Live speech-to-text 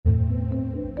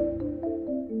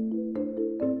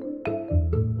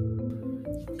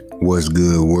What's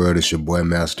good, world? It's your boy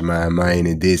Mastermind Mind,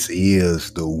 and this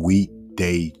is the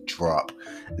weekday drop.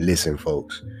 Listen,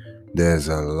 folks, there's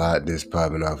a lot that's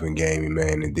popping off in gaming,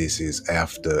 man, and this is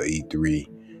after E3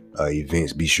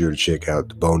 events. Be sure to check out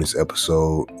the bonus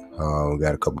episode. We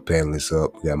got a couple panelists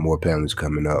up. We got more panelists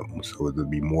coming up, so there'll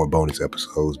be more bonus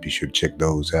episodes. Be sure to check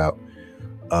those out.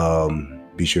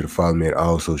 Be sure to follow me on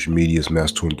all social medias,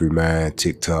 Master23Mind,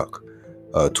 TikTok,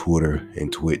 Twitter,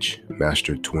 and Twitch,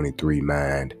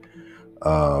 Master23Mind.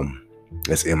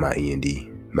 That's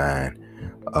MIND, Mind.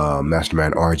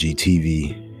 Mastermind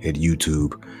RGTV at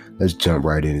YouTube. Let's jump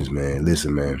right in this, man.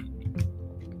 Listen, man.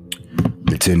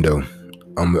 Nintendo.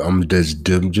 I'm just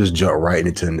jump right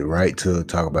to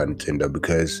talk about Nintendo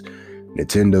because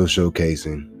Nintendo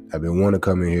showcasing. I've been wanting to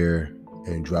come in here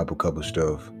and drop a couple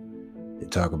stuff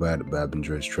and talk about it, but I've been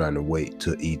just trying to wait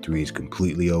till E3 is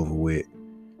completely over with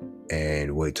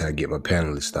and wait till I get my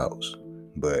panelist thoughts.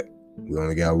 But we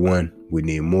only got one. We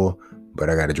need more, but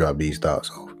I got to drop these thoughts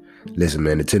off. Listen,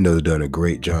 man, Nintendo's done a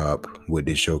great job with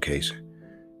this showcasing.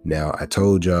 Now, I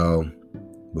told y'all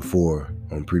before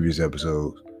on previous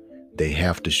episodes, they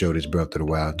have to show this Breath of the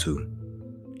Wild 2.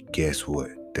 Guess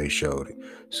what? They showed it.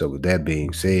 So with that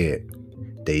being said,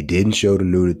 they didn't show the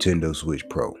new Nintendo Switch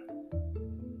Pro.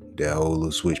 That whole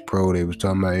little Switch Pro they was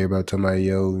talking about, everybody talking about,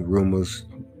 rumors,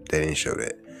 they didn't show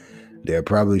that. They'll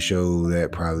probably show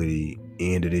that probably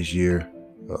the end of this year,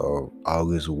 or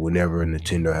August, or whenever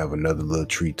Nintendo have another little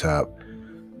treetop,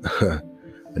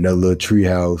 another little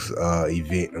treehouse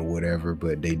event or whatever,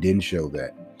 but they didn't show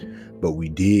that. But we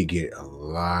did get a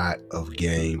lot of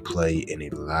gameplay and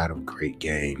a lot of great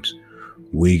games.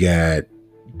 We got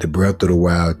the Breath of the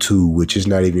Wild 2, which is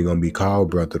not even going to be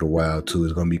called Breath of the Wild 2.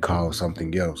 It's going to be called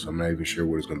something else. I'm not even sure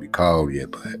what it's going to be called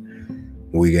yet, but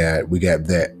we got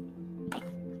that.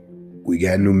 We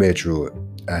got new Metroid.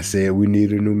 I said we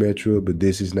need a new Metroid, but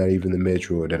this is not even the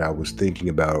Metroid that I was thinking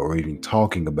about or even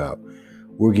talking about.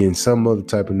 We're getting some other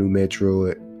type of new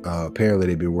Metroid. Apparently,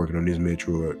 they've been working on this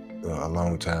Metroid a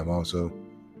long time also.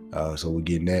 So we're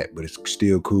getting that, but it's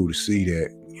still cool to see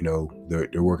that,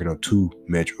 they're working on two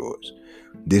Metroids.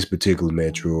 This particular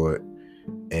Metroid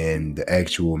and the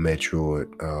actual Metroid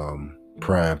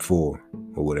Prime 4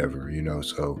 or whatever,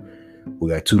 so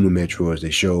we got two new Metroids. They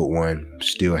showed one.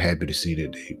 Still happy to see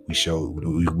that we showed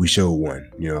one.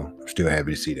 I'm still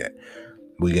happy to see that.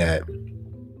 We got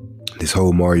this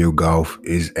whole Mario Golf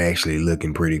is actually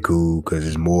looking pretty cool because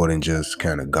it's more than just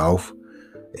kind of golf.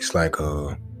 It's like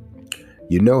how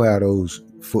those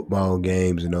football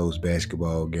games and those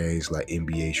basketball games like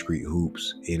NBA Street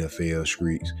Hoops, NFL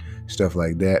Streets, stuff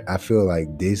like that. I feel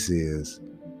like this is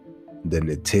the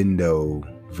Nintendo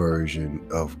version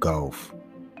of golf.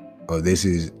 That's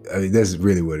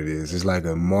really what it is. It's like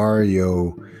a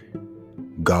Mario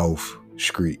Golf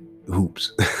Street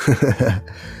Hoops.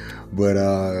 But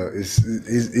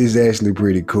it's actually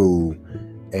pretty cool.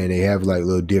 And they have like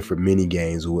little different mini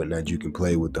games or whatnot you can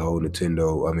play with the whole with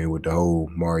the whole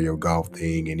Mario Golf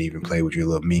thing, and even play with your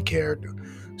little Mii character.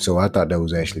 So I thought that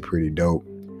was actually pretty dope.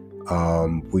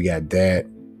 We got that.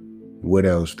 What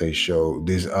else they showed?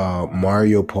 This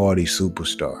Mario Party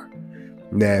Superstar.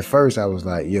 Now, at first, I was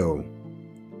like,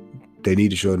 they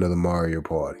need to show another Mario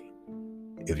Party.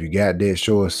 If you got that,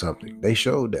 show us something. They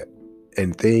showed that.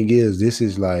 And the thing is, this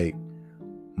is like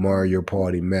Mario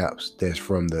Party maps that's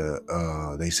from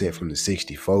they said from the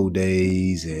 64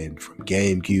 days and from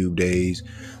GameCube days.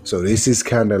 So this is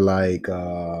kind of like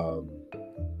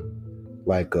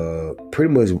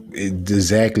pretty much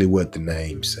exactly what the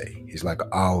names say. It's like an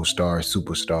all-star,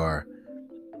 superstar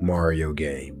Mario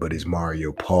game, but it's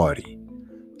Mario Party.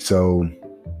 So,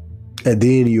 and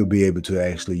then you'll be able to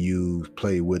actually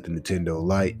play with the Nintendo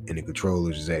Lite, and the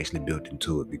controllers is actually built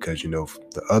into it because,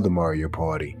 the other Mario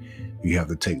Party, you have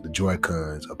to take the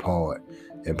Joy-Cons apart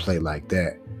and play like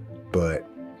that. But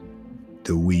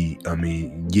the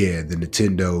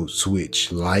Nintendo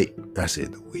Switch Lite, I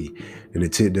said the Wii,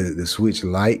 the Switch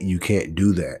Lite, you can't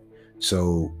do that.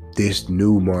 So this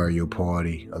new Mario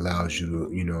Party allows you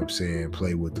to,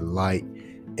 play with the Lite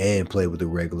and play with the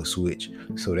regular Switch.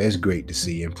 So that's great to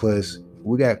see. And plus,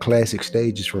 we got classic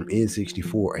stages from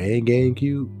N64 and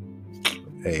GameCube.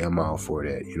 Hey, I'm all for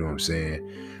that. You know what I'm saying?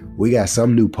 We got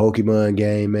some new Pokemon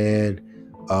game, man.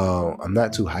 I'm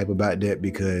not too hype about that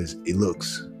because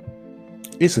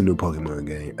it's a new Pokemon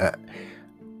game.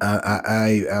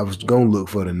 I was gonna look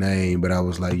for the name, but I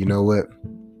was like, you know what?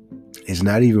 It's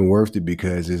not even worth it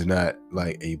because it's not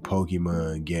like a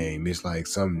Pokemon game. It's like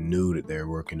something new that they're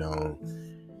working on.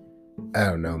 I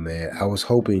don't know, man. I was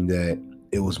hoping that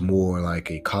it was more like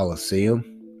a Coliseum.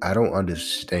 I don't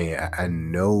understand. I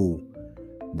know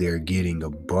they're getting a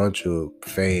bunch of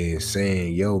fans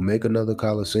saying, yo, make another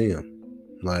Coliseum.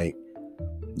 Like,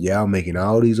 y'all making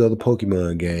all these other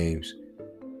Pokemon games,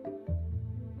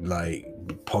 like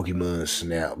Pokemon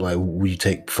Snap, like we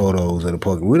take photos of the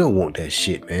Pokemon. We don't want that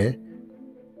shit, man.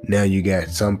 Now you got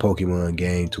some Pokemon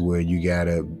game to where you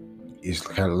gotta, it's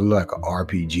kind of like an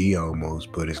RPG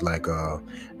almost, but it's like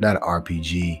not an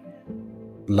RPG,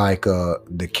 like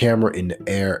the camera in the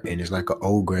air, and it's like an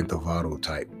old Grand Theft Auto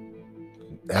type.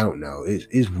 I don't know.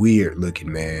 It's weird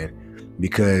looking, man,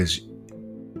 because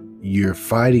you're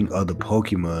fighting other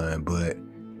Pokemon,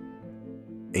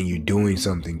 and you're doing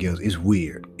something else. It's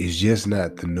weird. It's just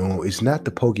not the normal. It's not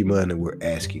the Pokemon that we're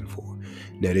asking for.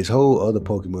 Now, this whole other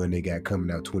Pokemon they got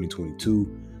coming out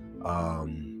 2022,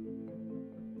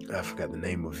 I forgot the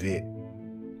name of it,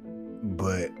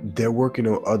 but they're working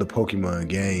on other Pokemon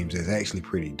games that's actually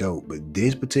pretty dope. But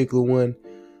this particular one,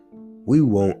 we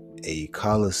want a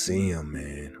Coliseum,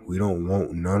 man. We don't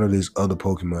want none of this other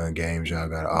Pokemon games y'all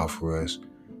gotta offer us,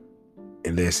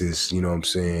 unless it's, you know what I'm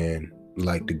saying,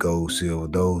 like the Gold, Silver,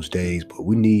 those days. But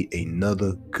we need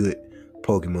another good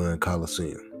Pokemon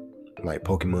Coliseum, like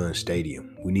Pokemon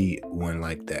Stadium. We need one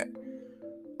like that.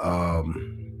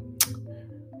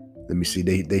 Let me see.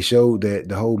 They showed that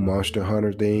the whole Monster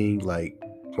Hunter thing, like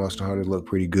Monster Hunter looked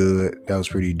pretty good. That was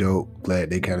pretty dope. Glad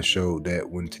they kind of showed that,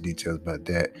 went into details about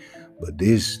that. But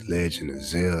this Legend of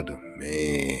Zelda,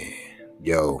 man,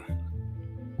 yo,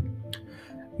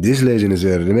 this Legend of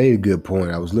Zelda, they made a good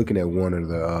point. I was looking at one of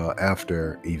the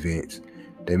after events.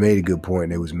 They made a good point.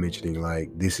 They was mentioning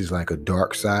like this is like a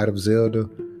dark side of Zelda,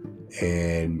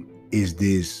 and is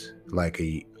this like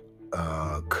a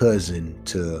cousin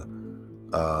to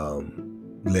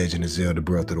Legend of Zelda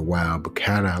Breath of the Wild, but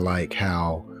kind of like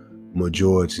how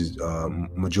Majora's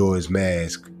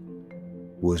Mask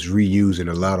was reusing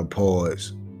a lot of parts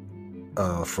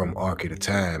from Ocarina of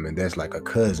Time, and that's like a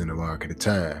cousin of Ocarina of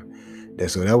Time.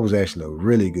 So that was actually a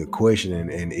really good question,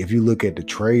 and if you look at the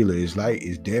trailer, it's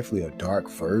definitely a dark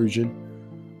version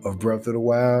of Breath of the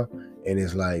Wild, and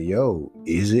it's like, yo,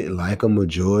 is it like a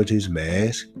Majora's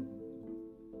Mask?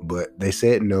 But they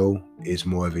said no, it's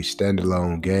more of a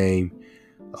standalone game,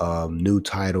 new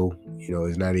title. You know,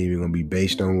 it's not even going to be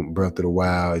based on Breath of the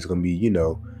Wild. It's going to be, you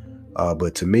know,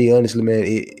 but to me, honestly, man,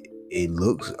 it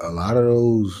looks, a lot of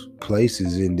those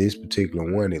places in this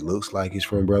particular one, it looks like it's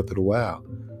from Breath of the Wild.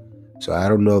 So I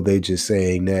don't know if they're just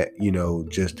saying that, you know,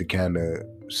 just to kind of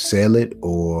sell it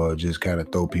or just kind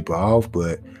of throw people off.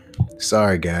 But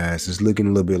sorry, guys, it's looking a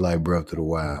little bit like Breath of the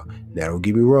Wild. Now, don't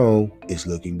get me wrong, it's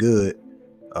looking good.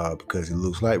 Because it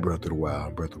looks like Breath of the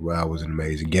Wild. Breath of the Wild was an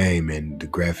amazing game, and the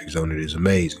graphics on it is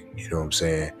amazing. You know what I'm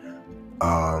saying?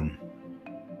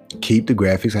 Keep the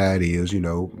graphics how it is. You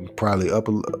know, probably up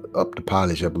the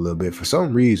polish up a little bit. For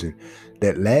some reason,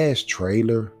 that last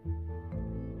trailer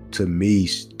to me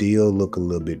still look a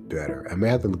little bit better. I may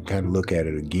have to kind of look at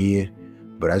it again,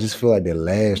 but I just feel like the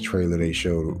last trailer they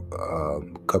showed a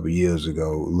couple years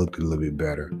ago looked a little bit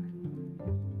better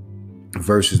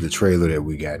versus the trailer that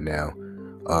we got now.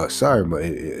 Sorry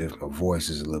if my voice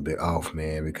is a little bit off,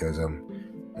 man, because I'm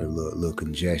a little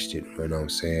congested, you know what I'm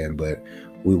saying? But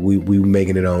we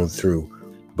making it on through.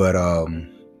 But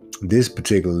this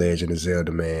particular Legend of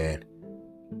Zelda, man,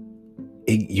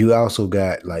 you also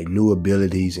got like new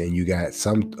abilities, and you got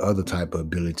some other type of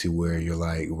ability where you're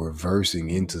like reversing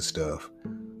into stuff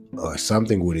or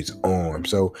something with its arm.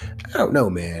 So I don't know,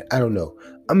 man. I don't know.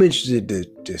 I'm interested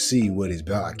to see what it's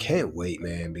about. I can't wait,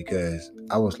 man, because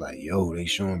I was like, yo, they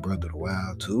showing Breath of the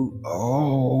Wild too.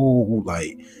 Oh,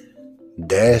 like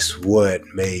that's what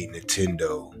made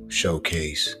Nintendo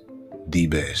showcase the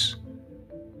best.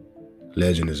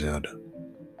 Legend of Zelda.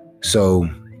 So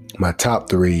my top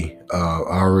three, I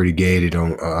already gave it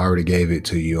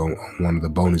to you on one of the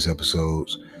bonus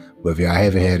episodes. But if y'all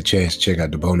haven't had a chance to check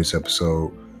out the bonus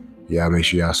episode, y'all make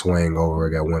sure y'all swing over.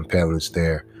 I got one panelist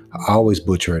there. I always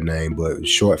butcher her name, but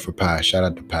short for Pi. Shout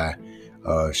out to Pi.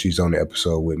 She's on the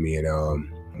episode with me, and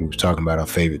we was talking about our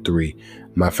favorite three.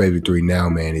 My favorite three now,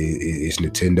 man, is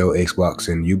Nintendo, Xbox,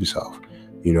 and Ubisoft.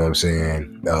 You know what I'm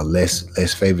saying?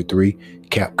 Less favorite three: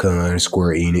 Capcom,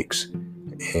 Square Enix,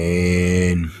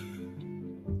 and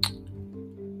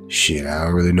shit, I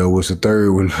don't really know what's the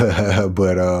third one.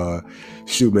 But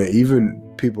shoot, man, even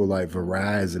people like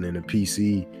Verizon and the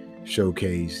PC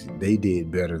showcase, they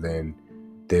did better than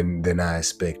I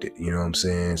expected. You know what I'm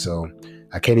saying? So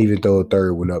I can't even throw a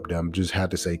third one up there. I'm just have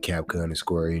to say Capcom and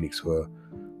Square Enix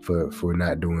for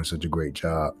not doing such a great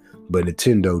job. But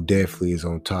Nintendo definitely is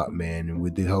on top, man. And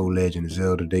with the whole Legend of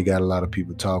Zelda, they got a lot of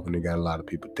people talking. They got a lot of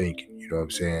people thinking. You know what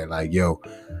I'm saying? Like, yo,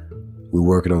 we're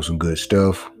working on some good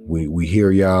stuff. We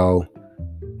hear y'all.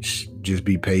 Just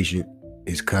be patient.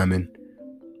 It's coming.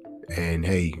 And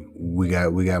hey, we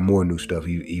got more new stuff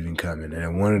even coming.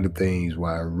 And one of the things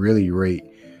why I really rate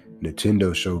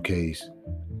Nintendo Showcase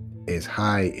as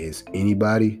high as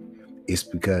anybody is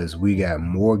because we got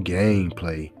more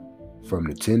gameplay from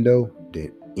Nintendo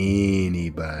than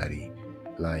anybody.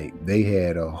 Like, they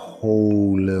had a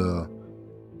whole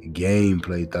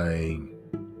gameplay thing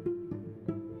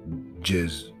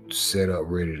just set up,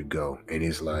 ready to go. And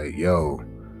it's like, yo,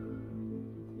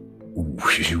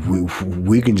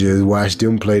 we can just watch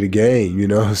them play the game, you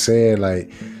know what I'm saying?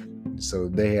 Like, so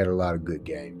they had a lot of good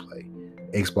gameplay.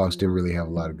 Xbox didn't really have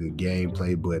a lot of good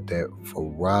gameplay, but that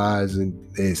Horizon,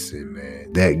 listen,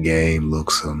 man, that game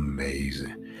looks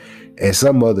amazing. And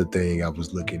some other thing I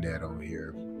was looking at on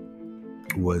here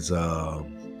was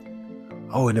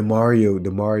and the Mario and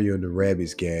the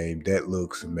Rabbids game, that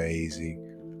looks amazing.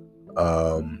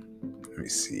 Let me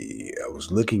see. I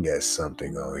was looking at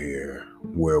something on here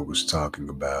where it was talking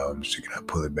about, I'm just gonna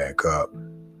pull it back up.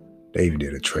 They even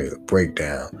did a trailer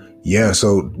breakdown. Yeah,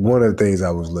 so one of the things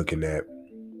I was looking at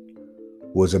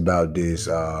was about this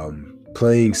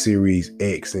playing Series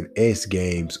X and S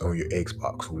games on your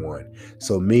Xbox One.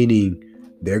 So meaning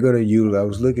they're going to use, I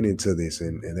was looking into this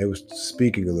and they was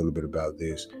speaking a little bit about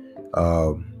this.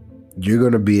 You're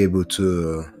going to be able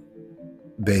to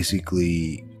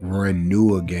basically run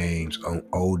newer games on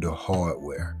older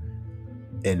hardware.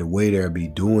 And the way they'll be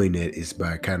doing it is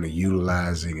by kind of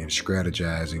utilizing and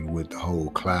strategizing with the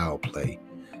whole cloud play.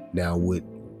 Now,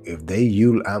 if they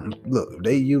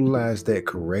utilize that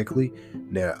correctly,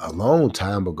 now a long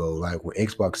time ago, like when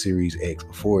Xbox Series X,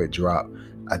 before it dropped,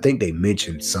 I think they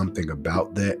mentioned something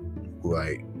about that.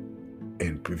 Like,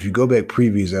 and if you go back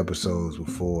previous episodes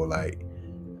before, like,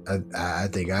 I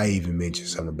think I even mentioned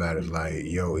something about it, like,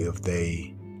 yo, if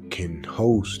they can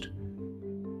host,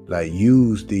 like,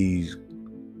 use these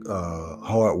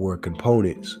hardware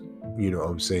components, you know what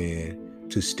I'm saying,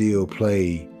 to still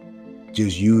play,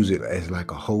 just use it as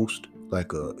like a host,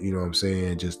 like a, you know what I'm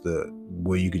saying, just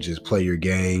where you could just play your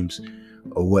games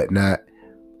or whatnot,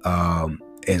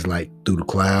 as like through the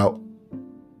cloud.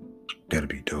 That'd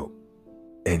be dope.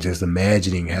 And just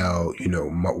imagining how, you know,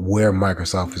 where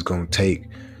Microsoft is going to take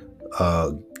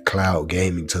cloud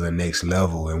gaming to the next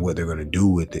level and what they're going to do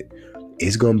with it.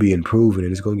 It's going to be improving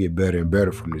and it's going to get better and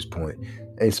better from this point.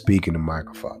 And speaking of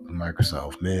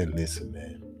Microsoft, man, listen,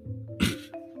 man.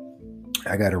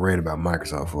 I got to rant about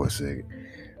Microsoft for a second.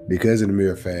 Because of the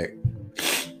mere fact,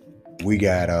 we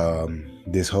got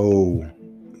this whole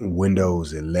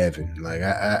Windows 11. Like,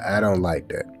 I don't like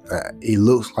that. It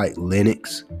looks like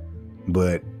Linux,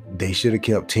 but they should have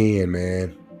kept 10,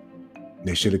 man.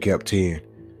 They should have kept 10.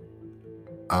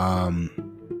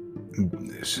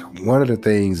 One of the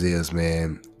things is,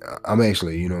 man, I'm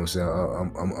actually, you know what I'm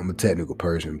saying, I'm a technical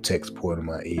person, tech support on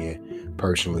my end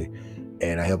personally,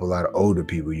 and I help a lot of older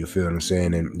people, you feel what I'm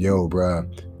saying? And yo, bro,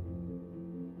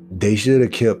 they should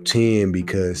have kept 10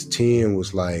 because 10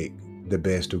 was like the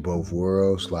best of both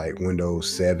worlds, like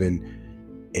Windows 7,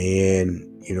 and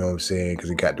you know what I'm saying,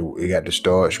 because it got the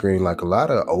start screen like a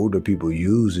lot of older people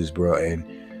use this, bro, and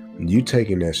you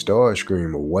taking that start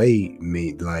screen away,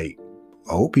 like,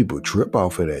 old people trip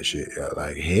off of that shit,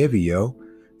 like heavy, yo.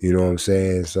 You know what I'm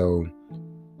saying? So,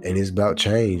 and it's about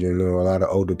change. And, you know, a lot of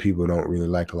older people don't really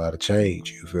like a lot of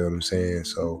change. You feel what I'm saying?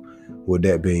 So, with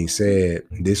that being said,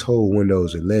 this whole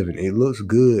Windows 11, it looks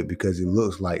good because it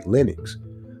looks like Linux.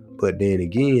 But then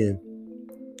again,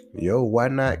 yo, why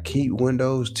not keep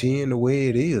Windows 10 the way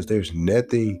it is? There's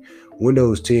nothing.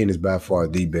 Windows 10 is by far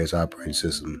the best operating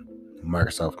system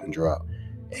Microsoft can drop.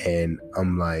 And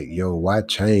I'm like, yo, why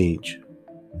change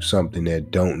something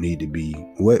that don't need to be?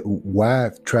 Why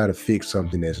try to fix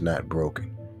something that's not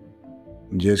broken?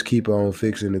 Just keep on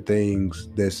fixing the things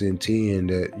that's in 10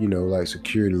 that, you know, like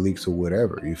security leaks or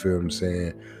whatever. You feel what I'm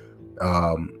saying?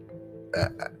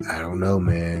 I don't know,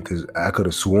 man, because I could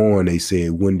have sworn they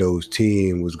said Windows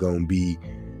 10 was going to be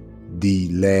the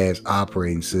last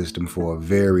operating system for a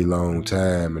very long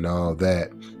time and all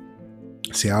that.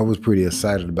 See, I was pretty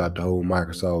excited about the whole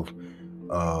Microsoft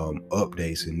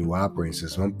updates and new operating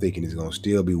system. I'm thinking it's going to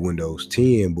still be Windows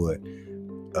 10, but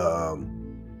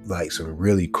like some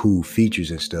really cool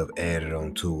features and stuff added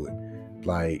onto it.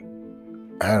 Like,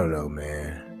 I don't know,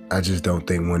 man. I just don't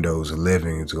think Windows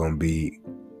 11 is going to be,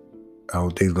 I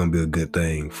don't think it's going to be a good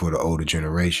thing for the older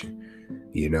generation,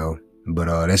 you know? But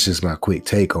that's just my quick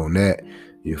take on that.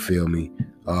 You feel me?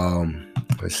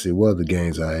 Let's see what other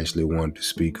games I actually wanted to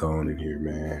speak on in here,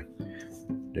 man.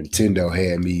 Nintendo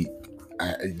had me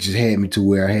to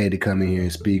where I had to come in here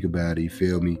and speak about it. You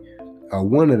feel me?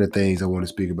 one of the things I want to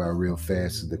speak about real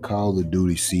fast is the Call of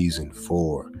Duty Season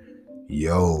 4.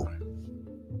 Yo,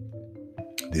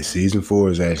 this Season 4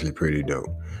 is actually pretty dope.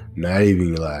 Not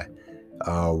even gonna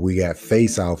lie. We got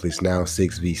Face Off. It's now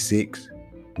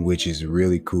 6v6, which is a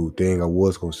really cool thing. I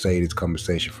was going to say this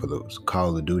conversation for the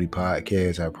Call of Duty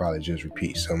podcast. I'll probably just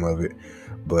repeat some of it,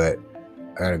 but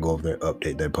I gotta go over there and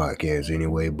update that podcast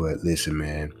anyway. But listen,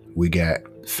 man, we got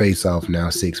Face Off now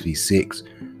 6v6.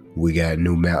 We got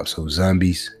new maps of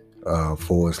zombies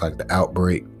for us, like the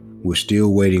Outbreak. We're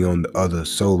still waiting on the other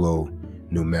solo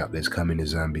new map that's coming to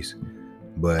zombies.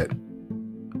 But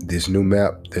this new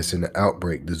map that's in the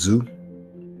Outbreak, the zoo,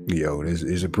 yo, this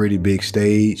is a pretty big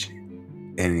stage,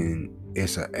 and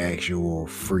it's an actual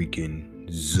freaking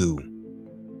zoo.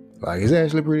 Like, it's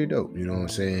actually pretty dope, you know what I'm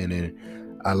saying? And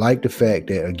I like the fact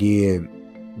that,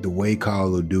 again, the way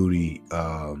Call of Duty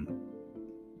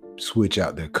switch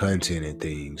out their content and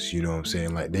things, you know what I'm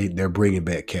saying? Like, they're bringing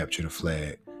back Capture the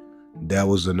Flag. That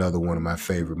was another one of my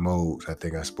favorite modes. I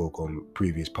think I spoke on the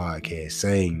previous podcast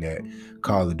saying that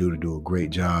Call of Duty do a great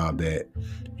job at,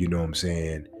 you know what I'm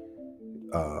saying,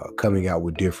 coming out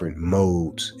with different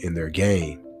modes in their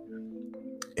game.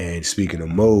 And speaking of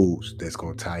modes, that's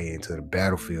going to tie into the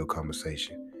Battlefield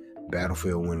conversation.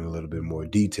 Battlefield went in a little bit more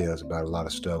details about a lot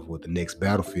of stuff what the next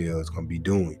Battlefield is going to be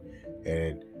doing.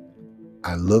 And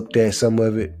I looked at some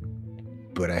of it,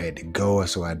 but I had to go,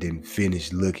 so I didn't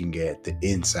finish looking at the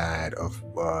inside of,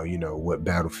 what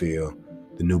Battlefield,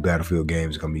 the new Battlefield game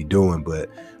is going to be doing. But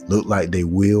look like they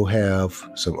will have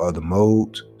some other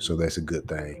modes, so that's a good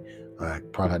thing. I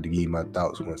probably have to give you my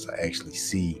thoughts once I actually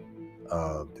see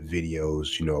the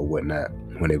videos, whatnot,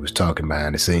 when they was talking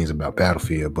behind the scenes about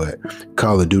Battlefield. But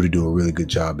Call of Duty do a really good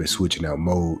job at switching out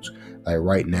modes. Like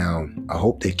right now, I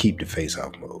hope they keep the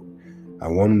face-off mode. I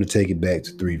want them to take it back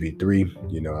to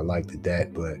 3v3. I liked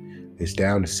that, but it's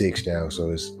down to 6 now,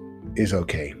 so it's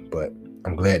okay. But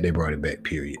I'm glad they brought it back,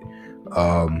 period.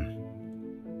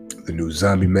 The new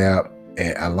zombie map,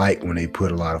 and I like when they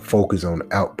put a lot of focus on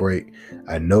Outbreak.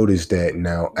 I noticed that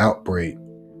now Outbreak,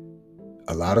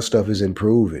 a lot of stuff is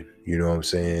improving, you know what I'm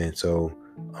saying? So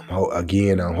I'm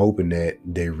hoping that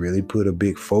they really put a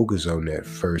big focus on that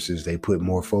versus they put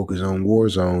more focus on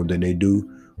Warzone than they do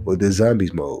with the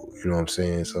zombies mode, you know what I'm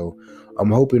saying? So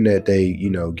I'm hoping that they,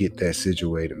 get that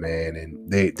situated, man, and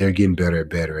they're getting better and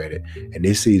better at it. And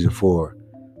this Season 4,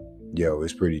 yo,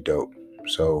 it's pretty dope.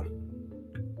 So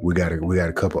we got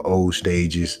a couple old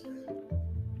stages.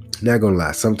 Not gonna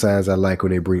lie, sometimes I like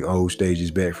when they bring old stages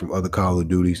back from other Call of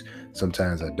Duties.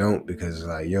 Sometimes I don't, because it's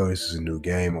like, yo, this is a new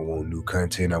game. I want new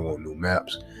content. I want new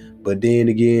maps. But then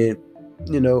again,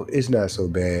 it's not so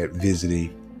bad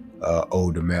visiting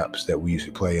older maps that we used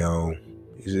to play on.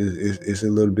 It's a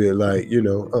little bit like,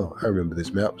 oh, I remember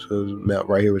this map. So this map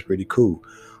right here was pretty cool.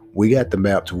 We got the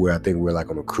map to where I think we're like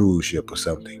on a cruise ship or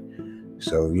something.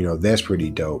 So, that's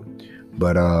pretty dope.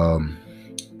 But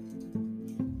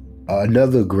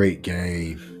another great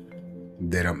game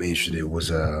that I'm interested in was,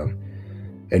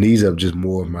 and these are just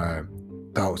more of my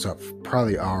thoughts I've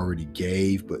probably already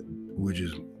gave, but we're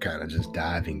just kind of just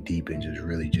diving deep and just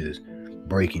really just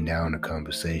breaking down the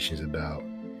conversations about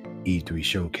E3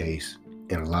 Showcase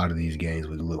and a lot of these games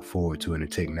we look forward to and the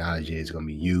technology it's going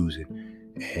to be using.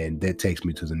 And that takes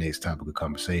me to the next topic of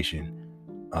conversation,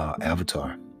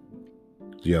 Avatar.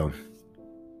 Yo,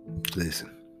 listen.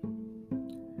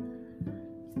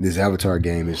 This Avatar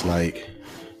game is like,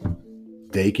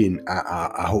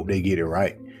 I hope they get it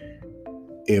right.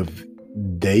 If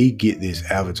they get this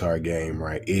Avatar game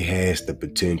right, it has the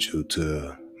potential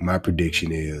to, my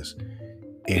prediction is,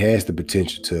 it has the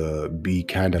potential to be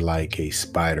kind of like a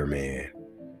Spider-Man.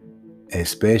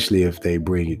 Especially if they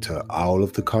bring it to all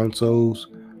of the consoles.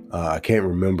 I can't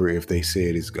remember if they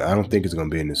said I don't think it's going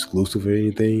to be an exclusive or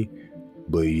anything.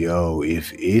 But yo,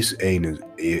 if it's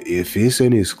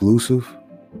an exclusive,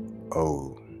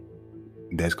 oh,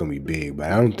 that's gonna be big.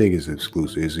 But I don't think it's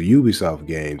exclusive. It's a Ubisoft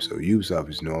game, so Ubisoft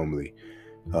is normally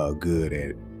good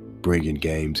at bringing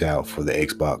games out for the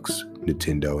Xbox,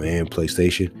 Nintendo, and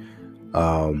PlayStation.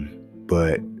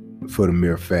 But for the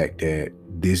mere fact that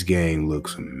this game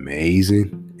looks amazing,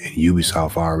 and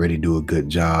Ubisoft already do a good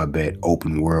job at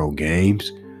open world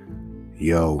games,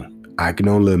 yo, I can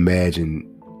only imagine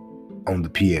on the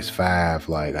PS5,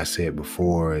 like I said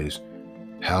before, is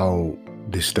how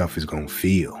this stuff is gonna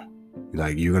feel.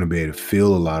 Like, you're gonna be able to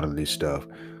feel a lot of this stuff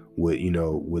with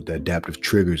the adaptive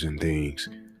triggers and things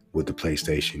with the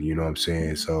PlayStation, you know what I'm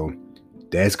saying? So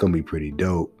that's gonna be pretty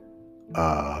dope.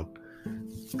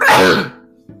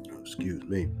 Excuse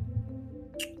me.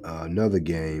 Another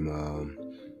game,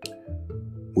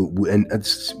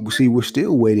 See, we're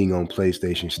still waiting on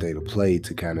PlayStation State of Play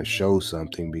to kind of show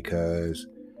something because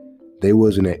they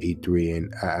wasn't at E3,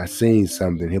 and I seen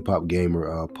something. Hip Hop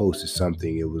Gamer posted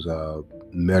something. It was a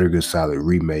Metal Gear Solid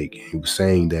remake. He was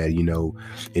saying that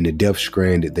in the Death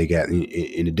Stranded they got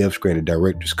in the Death Stranded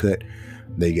director's cut,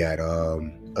 they got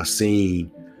a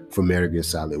scene from Metal Gear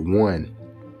Solid 1,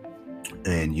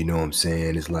 and you know what I'm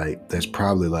saying? It's like that's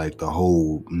probably like the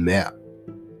whole map.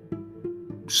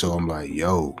 So I'm like,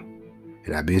 yo.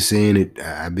 And I've been seeing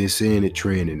it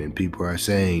trending, and people are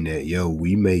saying that, yo,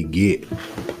 we may get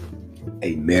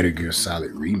a Metal Gear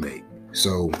Solid remake.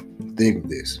 So think of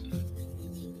this.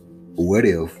 What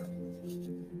if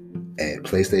at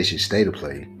PlayStation State of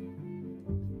Play,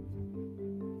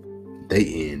 they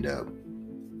end up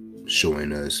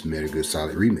showing us Metal Gear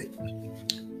Solid remake,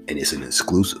 and it's an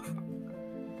exclusive?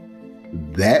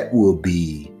 That will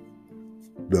be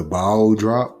the ball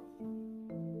drop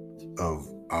of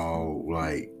all,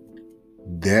 like,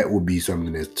 that would be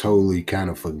something that's totally kind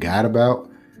of forgot about.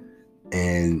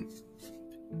 And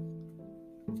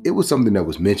it was something that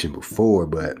was mentioned before,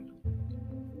 but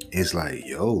it's like,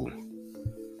 yo,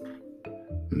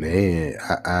 man,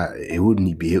 it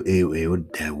wouldn't be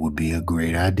that would be a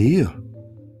great idea.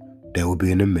 That would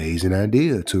be an amazing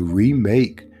idea to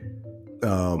remake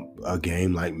a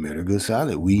game like Metal Gear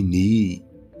Solid. We need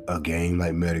a game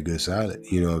like Metal Gear Solid.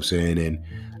 You know what I'm saying? And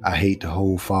I hate the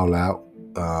whole fallout,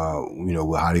 with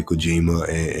Hideo Kojima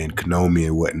and Konami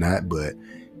and whatnot. But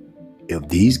if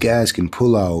these guys can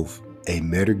pull off a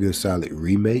Metal Gear Solid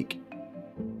remake,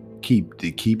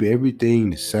 keep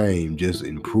everything the same, just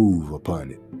improve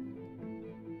upon it.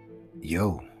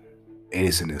 Yo, and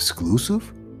it's an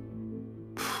exclusive.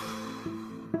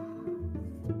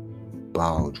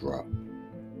 Ball drop,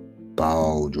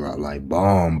 like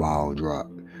ball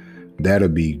drop. That'll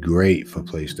be great for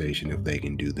PlayStation if they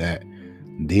can do that.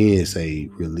 Then say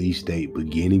release date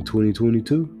beginning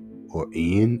 2022 or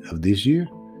end of this year.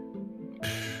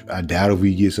 I doubt if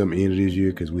we get something end of this year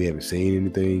because we haven't seen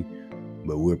anything.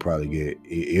 But we'll probably get,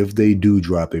 if they do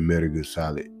drop a Metal Gear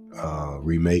Solid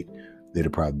remake,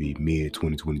 that'll probably be mid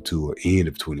 2022 or end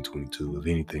of 2022, if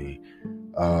anything.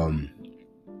 And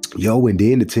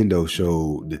then Nintendo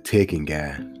showed the Tekken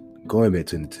guy. Going back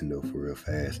to Nintendo for real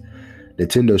fast.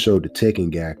 Nintendo showed the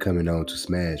Tekken guy coming on to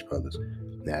Smash Brothers.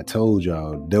 Now, I told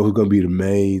y'all that was going to be the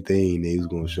main thing. They was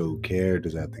going to show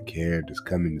characters after characters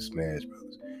coming to Smash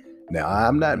Brothers. Now,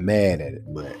 I'm not mad at it,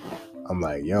 but I'm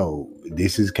like, yo,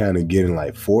 this is kind of getting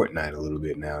like Fortnite a little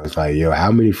bit now. It's like, yo,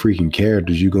 how many freaking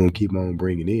characters you going to keep on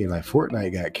bringing in? Like,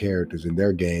 Fortnite got characters in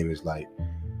their game. It's like,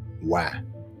 why?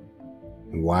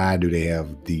 Why do they have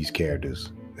these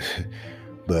characters?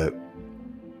 But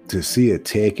to see a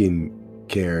Tekken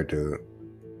character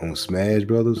on Smash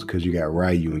Brothers, because you got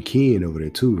Ryu and Ken over there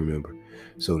too, remember?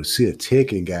 So to see a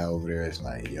Tekken guy over there, it's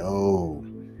like, yo,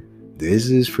 this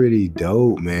is pretty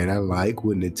dope, man. I like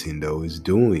what Nintendo is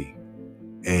doing.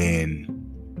 And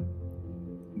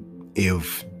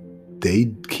if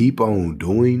they keep on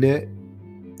doing that,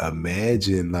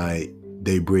 imagine like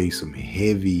they bring some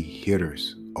heavy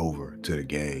hitters over to the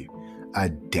game. I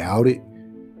doubt it.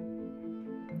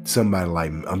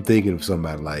 I'm thinking of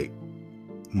somebody like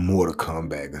Mortal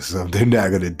Kombat or something. They're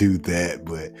not gonna do that,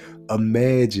 but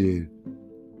imagine.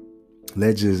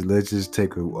 Let's just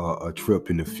take a trip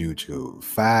in the future.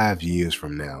 5 years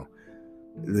from now,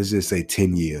 let's just say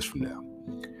 10 years from now,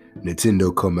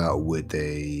 Nintendo come out with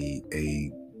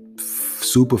a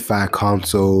Super Fi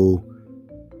console.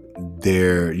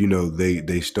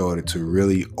 They started to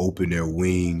really open their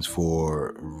wings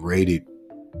for rated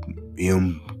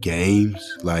M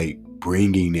games, like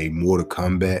bringing a Mortal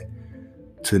Kombat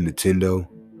to Nintendo.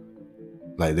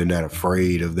 Like, they're not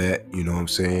afraid of that, you know what I'm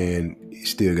saying? You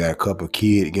still got a couple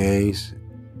kid games,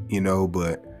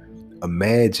 but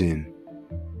imagine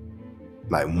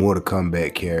like Mortal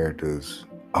Kombat characters,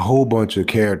 a whole bunch of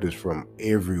characters from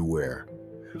everywhere.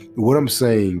 What I'm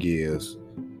saying is,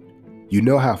 you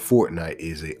know how Fortnite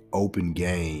is an open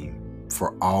game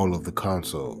for all of the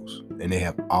consoles, and they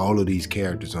have all of these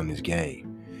characters on this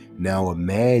game. Now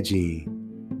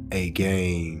imagine a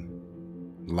game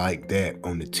like that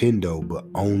on Nintendo, but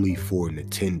only for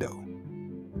Nintendo.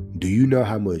 Do you know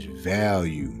how much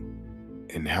value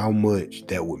and how much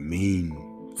that would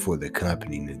mean for the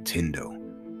company Nintendo?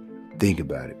 Think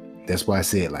about it. That's why I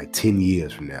said like 10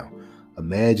 years from now.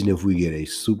 Imagine if we get a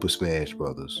Super Smash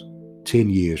Brothers 10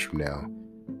 years from now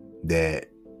that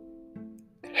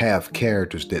have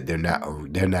characters that they're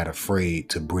not afraid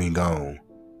to bring on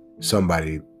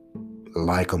somebody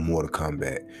like a Mortal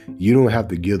Kombat. You don't have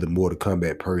to give the Mortal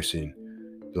Kombat person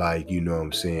like, you know what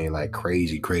I'm saying, like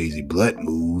crazy blood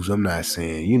moves. I'm not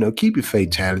saying, you know, keep it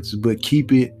fatalities, but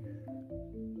keep it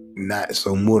not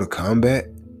so Mortal Kombat.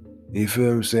 You feel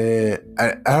what I'm saying?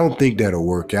 I don't think that'll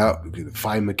work out because the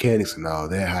fight mechanics and all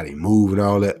that, how they move and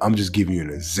all that. I'm just giving you an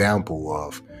example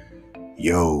of,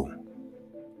 yo,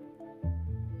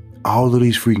 all of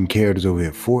these freaking characters over here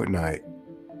at Fortnite,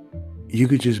 you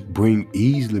could just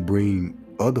easily bring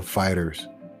other fighters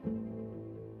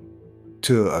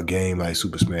to a game like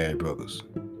Super Smash Brothers,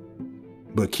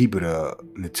 but keep it a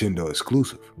Nintendo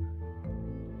exclusive.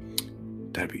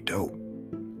 That'd be dope.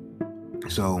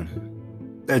 So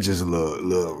that's just a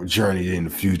little journey in the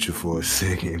future for a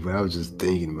second, but I was just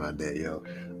thinking about that, yo.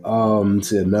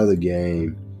 To another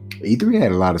game. E3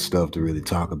 had a lot of stuff to really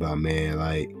talk about, man.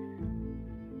 Like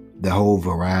the whole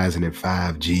Verizon and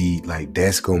 5G, like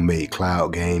that's gonna make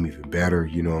cloud game even better.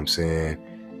 You know what I'm saying?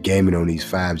 Gaming on these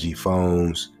 5G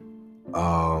phones.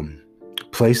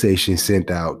 PlayStation sent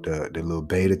out the little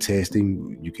beta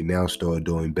testing. You can now start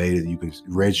doing beta. You can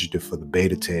register for the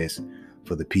beta test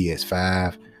for the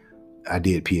PS5. I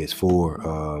did PS4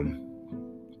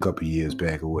 a couple years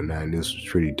back or whatnot, and this was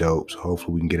pretty dope. So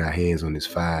hopefully we can get our hands on this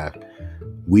 5.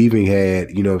 We even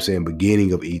had, you know what I'm saying,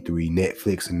 beginning of E3,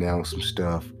 Netflix announced some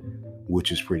stuff, which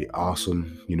is pretty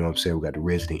awesome. You know what I'm saying? We got the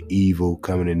Resident Evil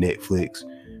coming to Netflix.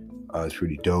 It's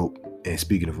pretty dope. And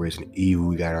speaking of Resident Evil,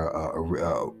 we got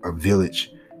a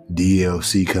Village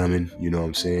DLC coming. You know what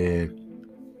I'm saying?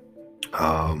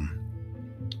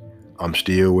 I'm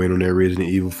still waiting on that Resident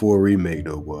Evil 4 remake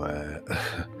though, boy.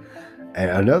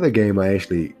 And another game I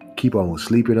actually keep on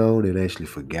sleeping on and actually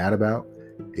forgot about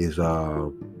is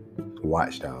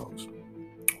Watch Dogs.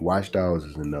 Watch Dogs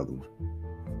is another one.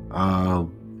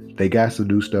 They got some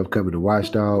new stuff coming to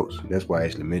Watch Dogs. That's why I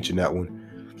actually mentioned that one.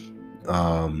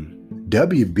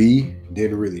 WB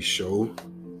didn't really show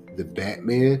the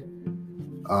Batman.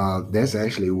 That's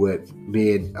actually what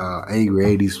me and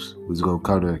Angry 80s was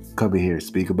gonna come in here and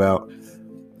speak about,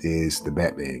 is the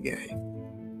Batman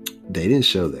game. They didn't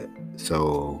show that.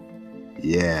 So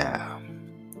yeah,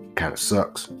 kind of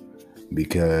sucks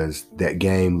because that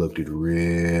game looked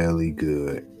really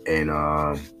good. And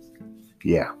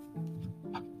yeah.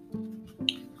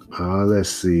 Let's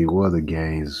see what other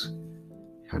games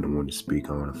I don't want to speak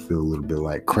on. I feel a little bit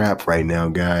like crap right now,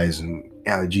 guys, and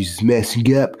allergies is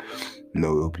messing up.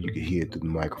 No, hope you can hear it through the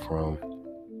microphone.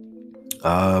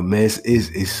 Man,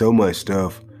 it's so much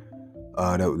stuff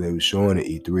that they were showing at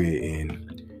E3,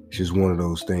 and it's just one of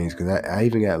those things. Because I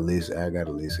even got lists. I got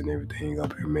a list and everything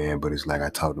up here, man. But it's like I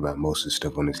talked about most of the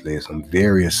stuff on this list. I'm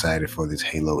very excited for this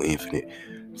Halo Infinite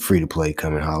free-to-play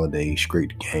coming holiday, straight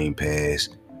to Game Pass.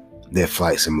 That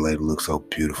flight simulator looks so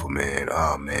beautiful, man.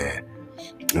 Oh, man.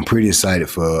 I'm pretty excited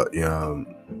for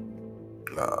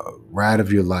Ride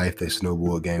of Your Life. That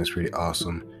snowboard game is pretty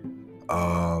awesome.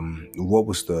 What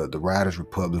was the Riders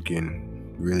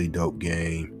Republican? Really dope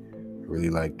game. Really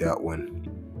like that one.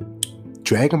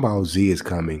 Dragon Ball Z is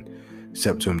coming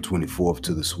September 24th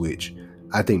to the Switch.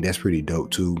 I think that's pretty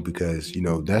dope too, because you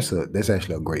know that's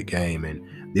actually a great game, and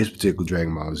this particular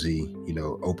Dragon Ball Z, you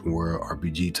know, open world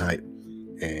RPG type,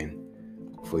 and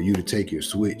for you to take your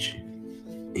Switch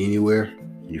anywhere,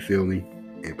 you feel me,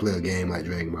 and play a game like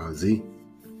Dragon Ball Z,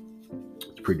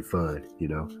 it's pretty fun, you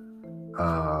know.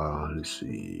 Let's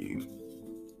see.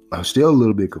 I'm still a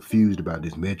little bit confused about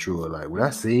this Metroid. Like when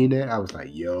I seen that, I was like,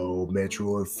 yo,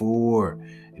 Metroid 4.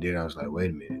 And then I was like,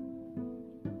 wait a minute.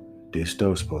 This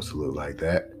stuff's supposed to look like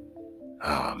that.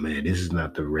 Oh man, this is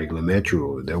not the regular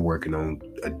Metroid. They're working on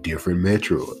a different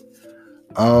Metroid.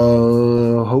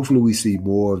 Hopefully we see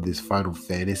more of this Final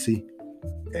Fantasy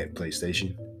at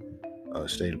PlayStation.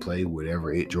 State of Play,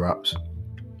 whenever it drops.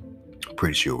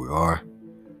 Pretty sure we are.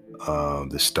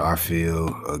 The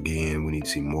Starfield, again, we need to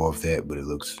see more of that, but it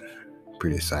looks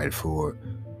pretty excited for it.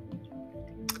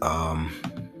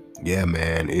 Yeah,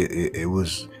 man, it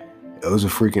was a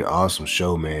freaking awesome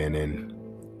show, man, and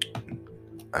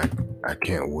I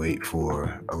can't wait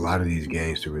for a lot of these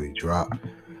games to really drop.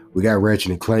 We got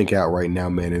Ratchet and Clank out right now,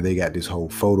 man, and they got this whole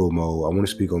photo mode. I want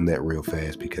to speak on that real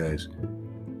fast because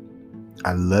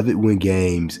I love it when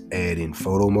games add in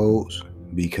photo modes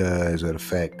because of the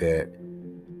fact that,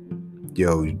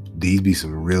 yo, these be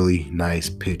some really nice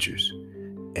pictures.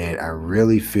 And I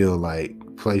really feel like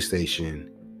PlayStation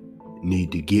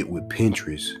need to get with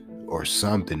Pinterest or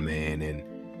something, man,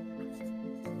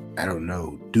 and I don't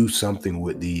know, do something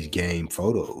with these game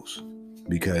photos,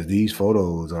 because these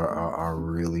photos are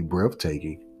really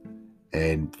breathtaking.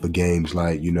 And for games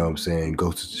like, you know what I'm saying,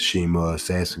 Ghost of Tsushima,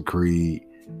 Assassin's Creed,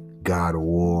 God of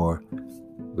War,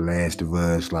 The Last of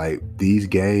Us, like these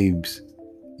games,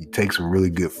 take some really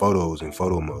good photos in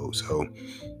photo mode. So I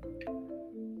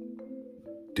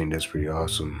think that's pretty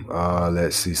awesome.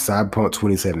 Let's see, Cyberpunk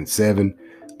 2077.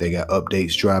 They got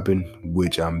updates dropping,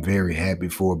 which I'm very happy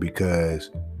for because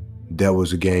that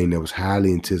was a game that was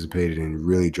highly anticipated and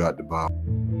really dropped the ball.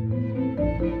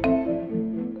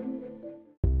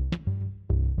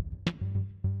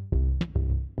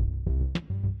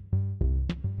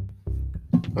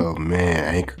 Oh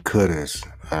man, Anchor cut us.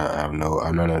 I'm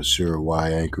not sure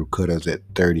why Anchor cut us at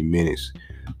 30 minutes,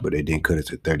 but they didn't cut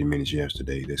us at 30 minutes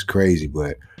yesterday. That's crazy.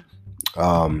 But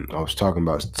I was talking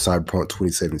about Cyberpunk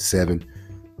 2077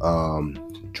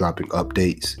 dropping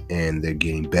updates, and they're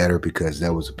getting better because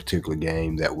that was a particular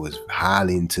game that was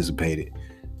highly anticipated,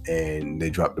 and they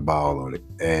dropped the ball on it.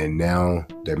 And now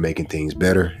they're making things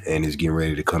better, and it's getting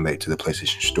ready to come back to the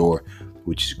PlayStation Store,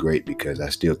 which is great because I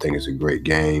still think it's a great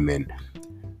game. And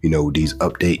these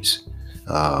updates,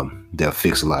 they'll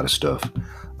fix a lot of stuff.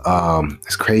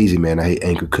 It's crazy, man. I hate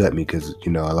Anchor cut me because, a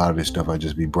lot of this stuff I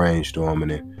just be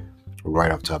brainstorming and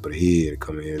right off the top of the head,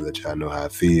 come in here and let y'all know how I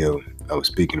feel. I was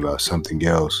speaking about something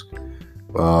else.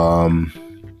 I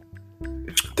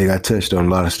think I touched on a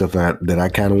lot of stuff that I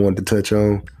kind of wanted to touch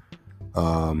on.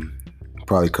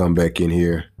 Probably come back in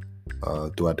here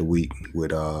throughout the week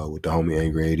with the homie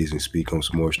Angry 80s and speak on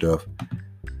some more stuff.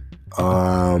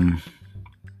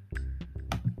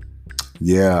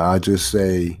 Yeah, I just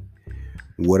say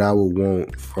what I would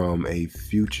want from a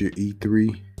future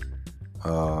E3.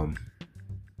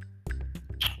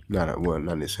 Not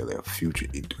necessarily a future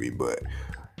E3, but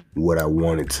what I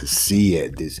wanted to see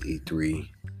at this E3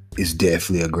 is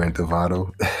definitely a Grand Theft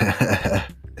Auto. I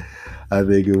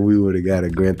think if we would have got a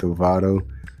Grand Theft Auto,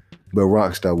 but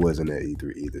Rockstar wasn't at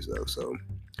E3 either, so.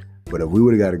 But if we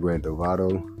would have got a Grand Theft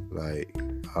Auto, like,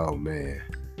 oh man,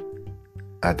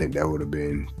 I think that would have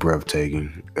been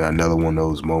breathtaking. Another one of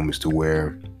those moments to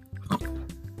where,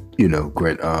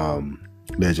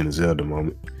 Legend of Zelda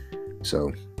moment.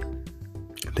 So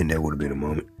I think that would have been a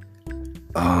moment.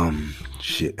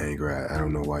 Shit, Angry, I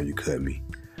don't know why you cut me.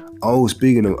 Oh,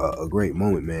 speaking of a great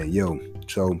moment, man.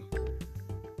 So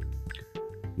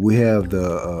we have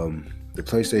the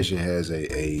PlayStation has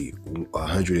a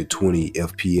 120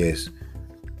 FPS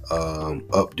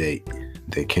update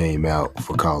that came out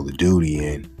for Call of Duty,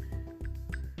 and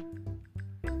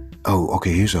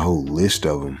here's a whole list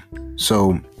of them.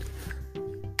 So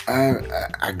I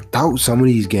thought some of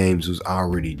these games was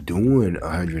already doing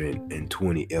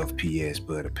 120 FPS,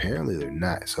 but apparently they're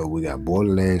not. So we got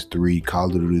Borderlands 3, Call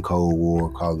of Duty Cold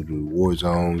War, Call of Duty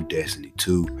Warzone, Destiny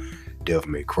 2, Devil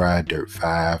May Cry, Dirt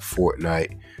 5,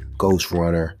 Fortnite, Ghost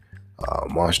Runner,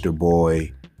 Monster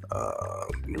Boy,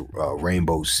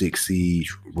 Rainbow Six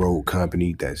Siege, Rogue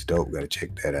Company. That's dope. Gotta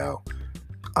check that out.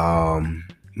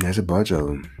 There's a bunch of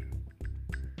them.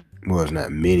 Well, it's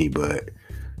not many, but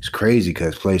it's crazy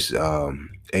because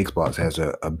Xbox has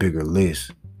a bigger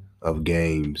list of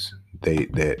games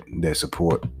that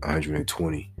support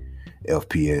 120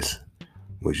 FPS,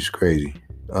 which is crazy.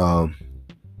 Man,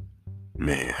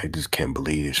 I just can't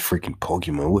believe this freaking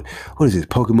Pokemon. What is this?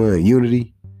 Pokemon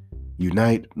Unity?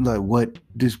 Unite? Like what?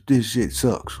 This shit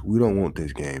sucks. We don't want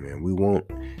this game, man. We want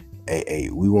a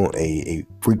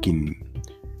freaking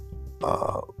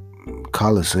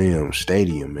Coliseum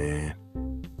Stadium, man.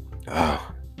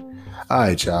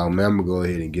 Alright, y'all, man. I'm gonna go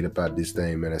ahead and get up out this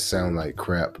thing, man. I sound like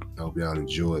crap. I hope y'all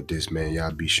enjoyed this, man.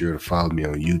 Y'all be sure to follow me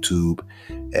on YouTube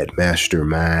at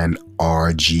Mastermind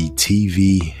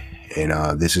RGTV.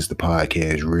 And this is the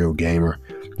podcast, Real Gamer.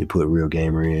 You put Real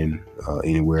Gamer in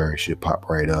anywhere, it should pop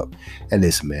right up. And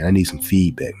listen, man, I need some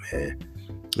feedback, man.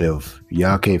 If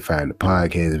y'all can't find the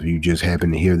podcast, if you just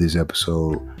happen to hear this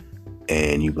episode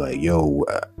and you be like, yo,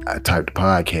 I typed the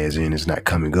podcast in, it's not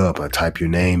coming up. I type your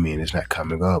name in, it's not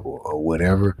coming up, or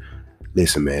whatever.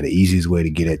 Listen, man, the easiest way to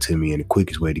get that to me and the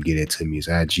quickest way to get that to me is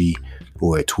IG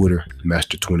or at Twitter,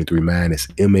 Master23Mind. It's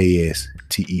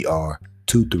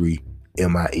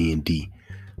MASTER23MIND.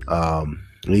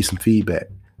 Need some feedback.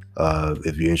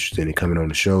 If you're interested in coming on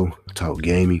the show, talk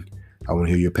gaming. I want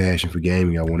to hear your passion for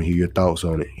gaming. I want to hear your thoughts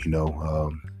on it.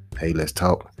 Hey, let's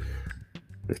talk.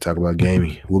 Let's talk about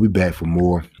gaming. We'll be back for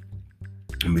more.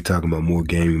 We'll be talking about more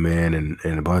gaming, man,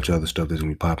 and a bunch of other stuff that's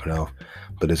going to be popping off.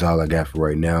 But that's all I got for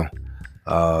right now.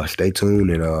 Stay tuned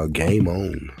and game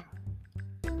on.